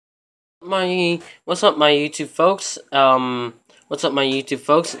What's up, my YouTube folks? What's up, my YouTube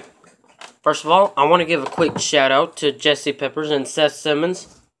folks? First of all, I want to give a quick shout out to Jesse Peppers and Seth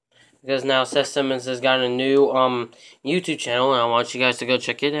Simmons, because now Seth Simmons has got a new YouTube channel, and I want you guys to go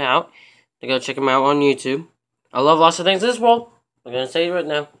check it out. To go check him out on YouTube. I love lots of things in this world. I'm gonna say it right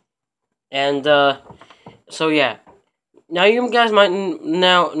now. And so yeah, now you guys might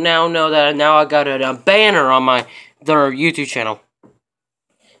now know that now I got a banner on their YouTube channel.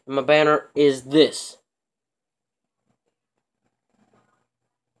 My banner is this.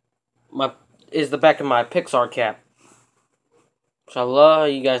 Is the back of my Pixar cap. Which I love.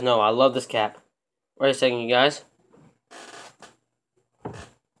 You guys know I love this cap. Wait a second, you guys.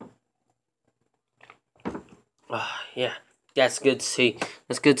 Yeah, that's good to see.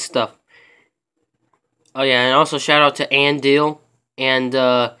 That's good stuff. Oh yeah, and also shout out to Ann Deal and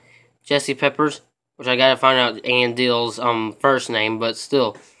Jesse Peppers, which I gotta find out Ann Deal's first name, but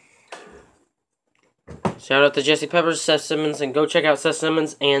still. Shout out to Jesse Peppers, Seth Simmons, and go check out Seth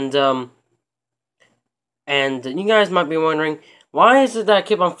Simmons. And you guys might be wondering, why is it that I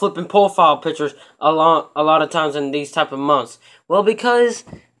keep on flipping profile pictures a lot of times in these type of months? Well, because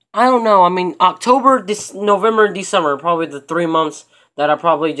I don't know. I mean, October, November, and December are probably the 3 months that I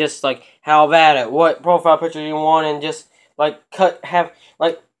probably just like have at it. What profile picture you want, and just like cutting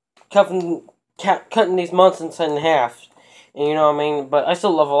these months in half. And you know what I mean? But I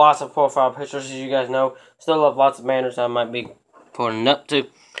still love lots of profile pictures, as you guys know. Still love lots of banners I might be putting up to.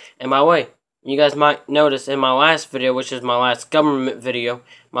 And by the way, you guys might notice in my last video, which is my last government video,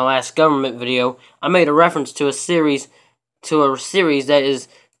 I made a reference to a series that is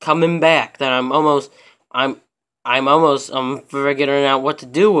coming back, that I'm almost figuring out what to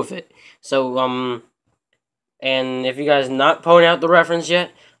do with it. So and if you guys not point out the reference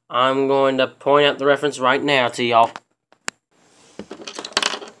yet, I'm going to point out the reference right now to y'all.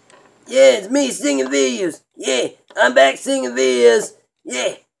 Yeah, it's me singing videos. Yeah, I'm back singing videos.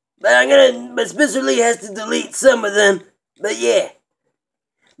 Yeah, but Spencer Lee has to delete some of them. But yeah,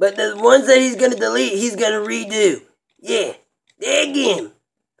 but the ones that he's gonna delete, he's gonna redo. Yeah, there again.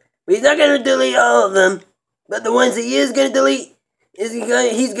 But he's not gonna delete all of them. But the ones that he is gonna delete,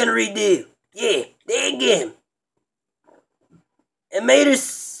 he's gonna redo. Yeah, there again. And wait,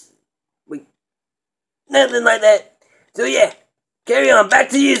 nothing like that. So yeah. Carry on, back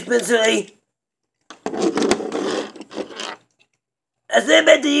to you, Spencer Lee. I said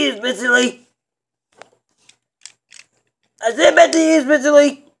back to you, Spencer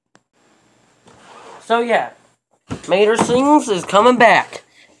Lee. So yeah, Mater Sings is coming back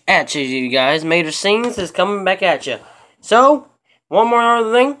at you guys. Mater Sings is coming back at you. So, one more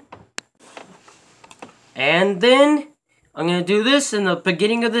other thing. And then, I'm going to do this in the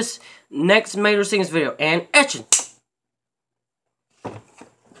beginning of this next Mater Sings video. And action!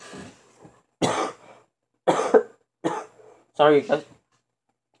 Sorry, guys.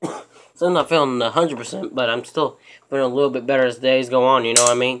 Still not feeling 100%, but I'm still feeling a little bit better as days go on, you know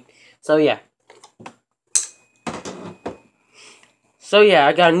what I mean? So, yeah.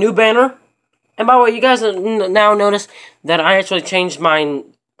 I got a new banner. And by the way, you guys now notice that I actually changed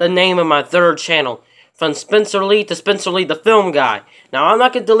the name of my third channel from Spencer Lee to Spencer Lee the Film Guy. Now, I'm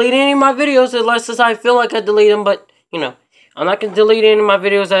not going to delete any of my videos unless I feel like I delete them, but, you know. I'm not going to delete any of my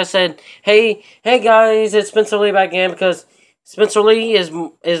videos that I said, hey guys, it's Spencer Lee back again, because Spencer Lee is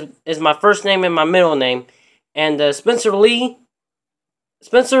my first name and my middle name. And Spencer is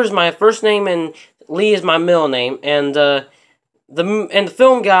my first name and Lee is my middle name. And the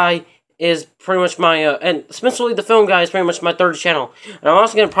Film Guy is pretty much my and Spencer Lee the Film Guy is pretty much my third channel. And I'm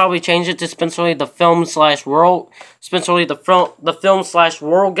also going to probably change it to Spencer Lee the Film / World, Spencer Lee the Film /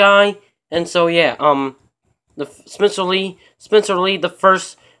 World Guy. And so yeah, the Spencer Lee the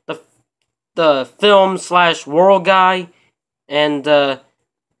Film / World Guy, and the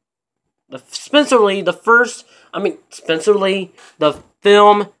Spencer Lee the Film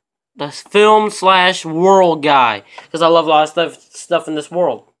 / World Guy, because I love a lot of stuff in this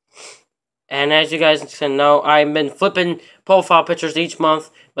world. And as you guys can know, I've been flipping profile pictures each month,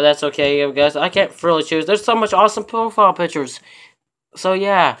 but that's okay, guys. I can't really choose. There's so much awesome profile pictures. So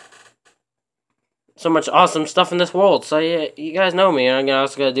yeah. So much awesome stuff in this world. So yeah, you guys know me, and I'm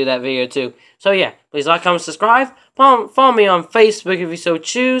also going to do that video too. So yeah, please like, comment, subscribe. Follow me on Facebook if you so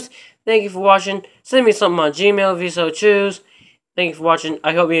choose. Thank you for watching. Send me something on Gmail if you so choose. Thank you for watching.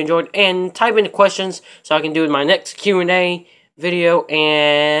 I hope you enjoyed. And type in questions so I can do my next Q&A video.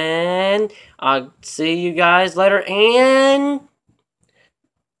 And I'll see you guys later. And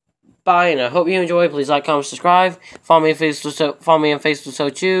bye. And I hope you enjoy. Please like, comment, subscribe. Follow me on Facebook so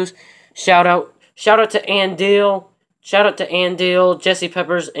choose. Shout out to Ann Deal Shout out to Andil, Jesse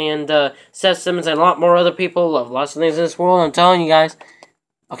Peppers, and Seth Simmons, and a lot more other people. Love lots of things in this world. I'm telling you guys.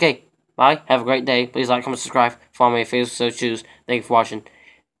 Okay, bye. Have a great day. Please like, comment, subscribe. Follow me if you so choose. Thank you for watching.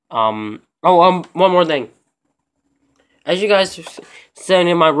 One more thing. As you guys said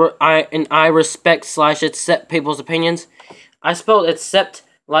in I respect / accept people's opinions. I spelled accept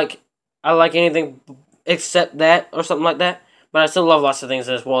like I like anything except that or something like that. But I still love lots of things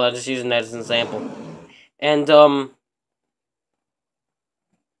in this world. I'm just using that as an example. And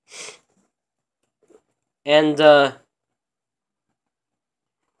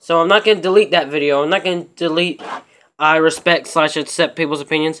so I'm not going to delete that video. I'm not going to delete I respect / accept people's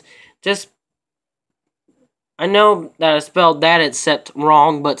opinions. Just, I know that I spelled that accept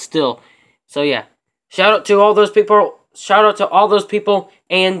wrong, but still. So yeah. Shout out to all those people. Shout out to all those people.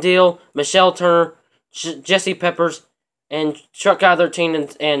 Andil, Michelle Turner, Jesse Peppers, and Chuck Guy 13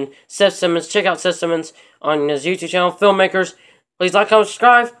 and Seth Simmons. Check out Seth Simmons on his YouTube channel, Filmmakers. Please like, comment,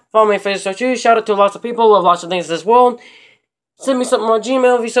 subscribe. Follow me on Facebook, so choose. Shout out to lots of people. Love lots of things in this world. Send me something on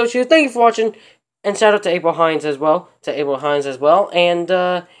Gmail if you so choose. Thank you for watching. And shout out to April Hines as well. And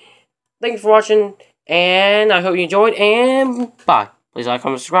thank you for watching. And I hope you enjoyed. And bye. Please like,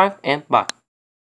 comment, subscribe. And bye.